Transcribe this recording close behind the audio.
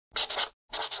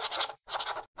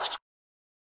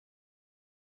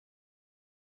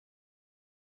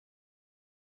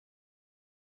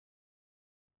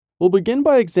We'll begin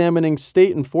by examining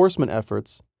state enforcement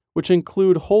efforts, which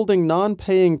include holding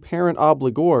non-paying parent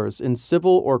obligors in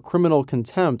civil or criminal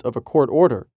contempt of a court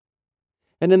order,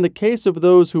 and in the case of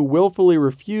those who willfully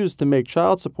refuse to make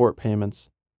child support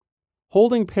payments,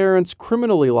 holding parents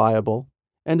criminally liable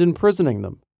and imprisoning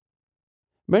them.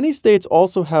 Many states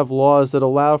also have laws that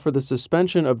allow for the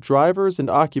suspension of driver's and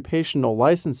occupational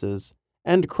licenses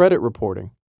and credit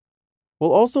reporting.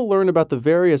 We'll also learn about the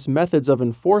various methods of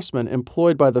enforcement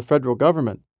employed by the federal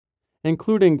government,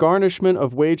 including garnishment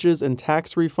of wages and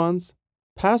tax refunds,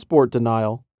 passport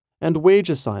denial, and wage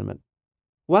assignment.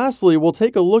 Lastly, we'll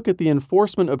take a look at the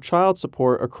enforcement of child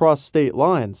support across state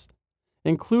lines,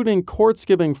 including courts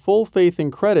giving full faith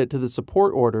and credit to the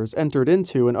support orders entered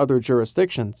into in other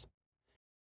jurisdictions.